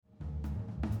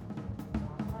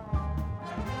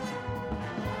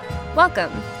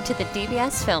Welcome to the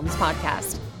DBS Films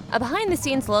Podcast, a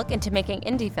behind-the-scenes look into making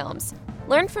indie films.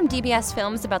 Learn from DBS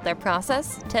Films about their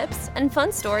process, tips, and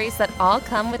fun stories that all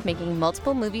come with making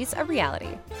multiple movies a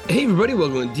reality. Hey everybody,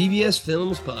 welcome to DBS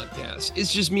Films Podcast.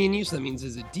 It's just me and you, so that means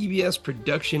there's a DBS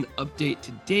production update.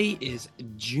 Today is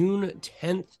June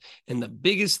 10th, and the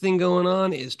biggest thing going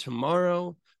on is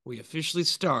tomorrow we officially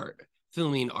start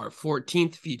filming our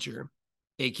 14th feature,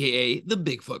 aka the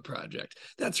Bigfoot Project.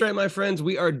 That's right, my friends,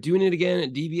 we are doing it again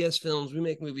at DBS Films. We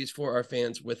make movies for our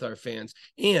fans, with our fans,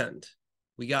 and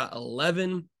we got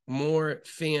 11 more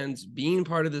fans being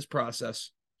part of this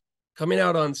process, coming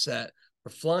out on set.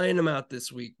 We're flying them out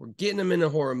this week. We're getting them in a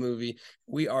horror movie.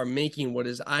 We are making what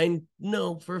is, I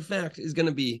know for a fact, is going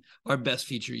to be our best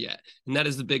feature yet. And that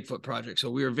is the Bigfoot Project. So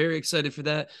we are very excited for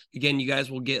that. Again, you guys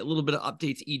will get a little bit of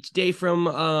updates each day from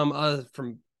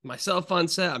myself on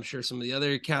set. I'm sure some of the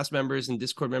other cast members and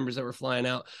Discord members that were flying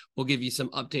out will give you some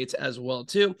updates as well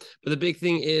too. But the big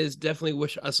thing is definitely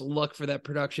wish us luck for that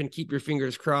production. Keep your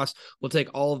fingers crossed. We'll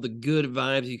take all of the good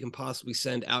vibes you can possibly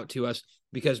send out to us,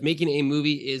 because making a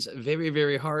movie is very,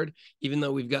 very hard. Even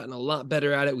though we've gotten a lot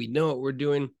better at it, we know what we're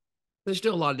doing, there's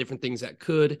still a lot of different things that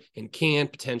could and can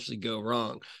potentially go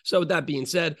wrong. So with that being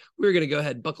said, we're going to go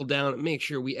ahead, buckle down, and make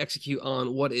sure we execute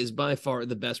on what is by far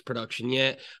the best production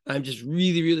yet. I'm just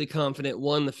really, really confident.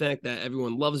 One, the fact that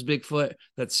everyone loves Bigfoot.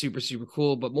 That's super, super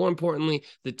cool. But more importantly,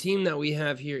 the team that we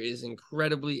have here is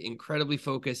incredibly, incredibly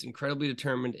focused, incredibly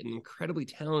determined, and incredibly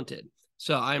talented.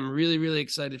 So I'm really, really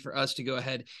excited for us to go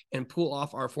ahead and pull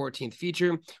off our 14th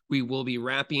feature. We will be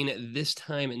wrapping this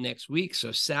time next week,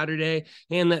 so Saturday.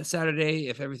 And that Saturday,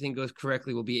 if everything goes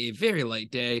correctly, will be a very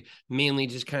light day, mainly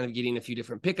just kind of getting a few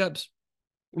different pickups,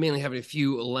 mainly having a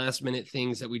few last minute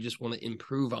things that we just want to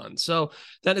improve on. So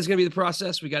that is going to be the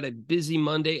process. We got a busy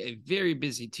Monday, a very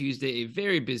busy Tuesday, a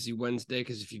very busy Wednesday,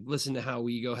 because if you've listened to how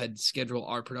we go ahead and schedule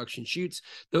our production shoots,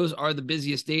 those are the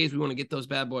busiest days. We want to get those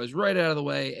bad boys right out of the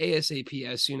way ASAP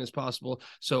as soon as possible,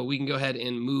 so we can go ahead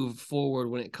and move forward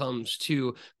when it comes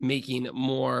to making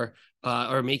more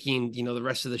making, the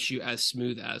rest of the shoot as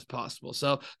smooth as possible.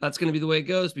 So that's going to be the way it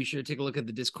goes. Be sure to take a look at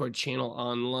the Discord channel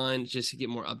online just to get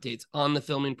more updates on the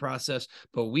filming process.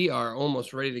 But we are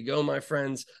almost ready to go, my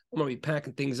friends. I'm going to be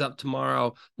packing things up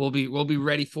tomorrow. We'll be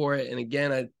ready for it. And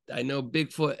again, I know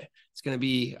Bigfoot is going to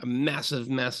be a massive,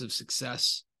 massive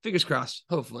success. Fingers crossed,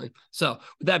 hopefully. So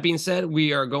with that being said,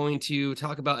 we are going to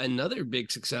talk about another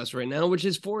big success right now, which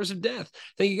is Forest of Death.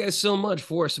 Thank you guys so much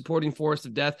for supporting Forest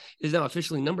of Death. It is now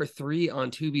officially number 3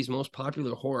 on Tubi's most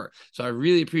popular horror. So I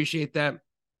really appreciate that.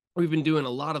 We've been doing a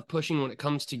lot of pushing when it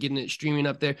comes to getting it streaming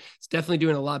up there. It's definitely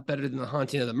doing a lot better than The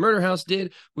Haunting of the Murder House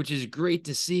did, which is great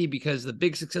to see, because the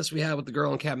big success we had with The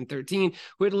Girl in Cabin 13,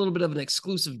 we had a little bit of an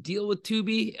exclusive deal with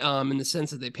Tubi in the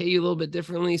sense that they pay you a little bit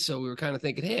differently. So we were kind of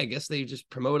thinking, hey, I guess they just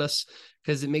promote us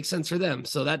because it makes sense for them.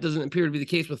 So that doesn't appear to be the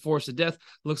case with Forest of Death.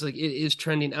 Looks like it is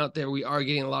trending out there. We are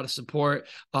getting a lot of support.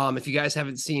 If you guys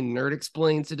haven't seen Nerd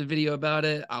Explains, did a video about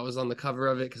it. I was on the cover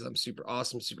of it because I'm super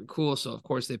awesome, super cool. So of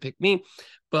course they picked me.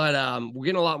 But we're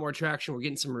getting a lot more traction. We're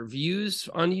getting some reviews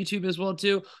on YouTube as well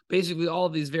too. Basically all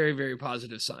of these very, very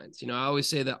positive signs. I always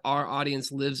say that our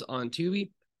audience lives on Tubi.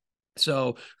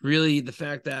 So really the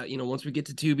fact that, once we get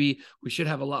to Tubi, we should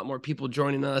have a lot more people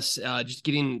joining us, just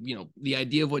getting, the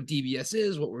idea of what DBS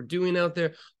is, what we're doing out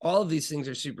there. All of these things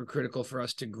are super critical for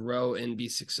us to grow and be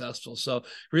successful. So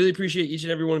really appreciate each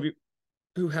and every one of you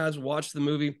who has watched the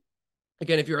movie.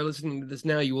 Again, if you are listening to this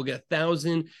now, you will get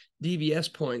 1,000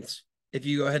 DBS points if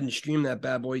you go ahead and stream that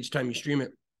bad boy each time you stream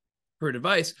it per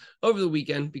device over the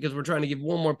weekend, because we're trying to give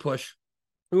one more push.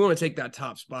 We want to take that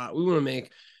top spot. We want to make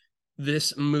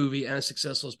this movie as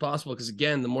successful as possible, because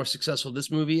again, the more successful this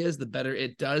movie is, the better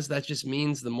it does. That just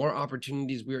means the more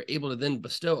opportunities we are able to then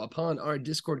bestow upon our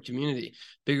Discord community.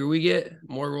 Bigger we get,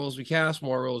 more roles we cast,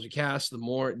 the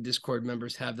more Discord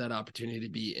members have that opportunity to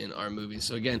be in our movies.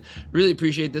 So again, really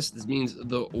appreciate this. This means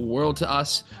the world to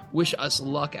us. Wish us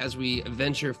luck as we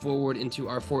venture forward into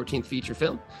our 14th feature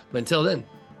film. But until then,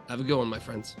 have a good one, my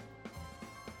friends.